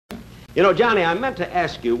You know, Johnny, I meant to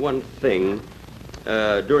ask you one thing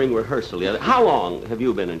during rehearsal the other. How long have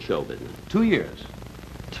you been in show business? 2 years.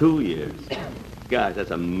 2 years. Gosh,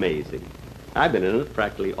 that's amazing. I've been in it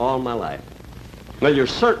practically all my life. Well, you're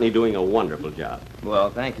certainly doing a wonderful job. Well,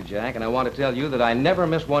 thank you, Jack, and I want to tell you that I never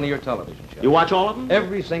miss one of your television shows. You watch all of them?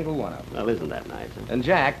 Every single one of them. Well, isn't that nice? Huh? And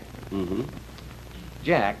Jack... Mm-hmm.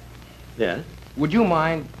 Jack... Yes? Would you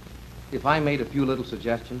mind if I made a few little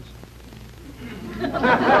suggestions?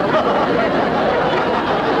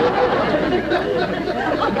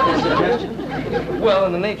 Suggestions? Well,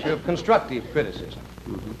 in the nature of constructive criticism.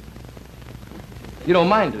 Mm-hmm. You don't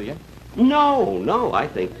mind, do you? No. I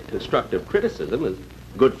think constructive criticism is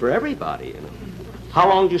good for everybody, you know. How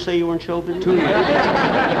long did you say you were in show business? 2 years.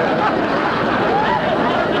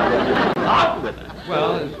 Out with it.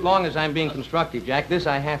 Well, as long as I'm being constructive, Jack, this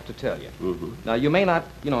I have to tell you. Mm-hmm. Now, you may not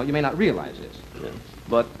realize this, Yes.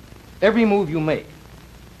 but every move you make,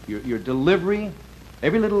 your delivery,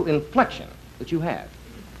 every little inflection that you have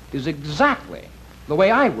is exactly the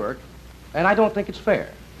way I work, and I don't think it's fair.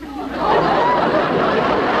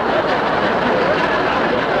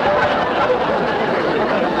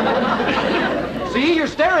 See, you're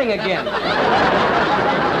staring again.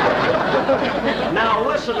 Now,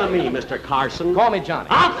 listen to me, Mr. Carson. Call me Johnny.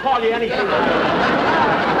 I'll call you anything.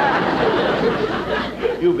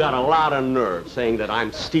 You've got a lot of nerve saying that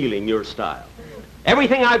I'm stealing your style.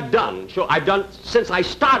 Everything I've done since I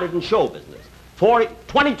started in show business,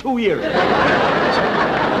 22 years ago.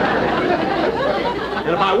 And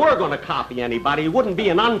if I were going to copy anybody, it wouldn't be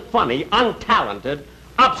an unfunny, untalented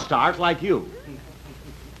upstart like you.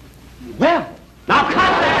 Well, now cut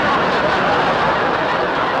that!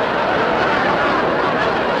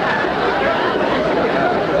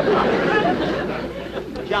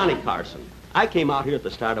 Johnny Carson, I came out here at the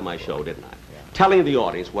start of my show, didn't I? Yeah. Telling the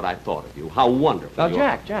audience what I thought of you, how wonderful you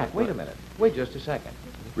are. Jack, wait a minute. Wait just a second.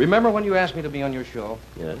 Remember when you asked me to be on your show?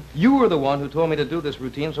 Yeah. You were the one who told me to do this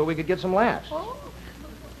routine so we could get some laughs. Oh.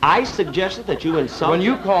 I suggested that you insult... When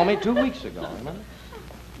you called me 2 weeks ago, remember?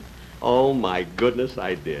 Oh, my goodness,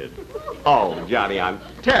 I did. Oh, Johnny, I'm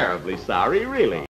terribly sorry, really.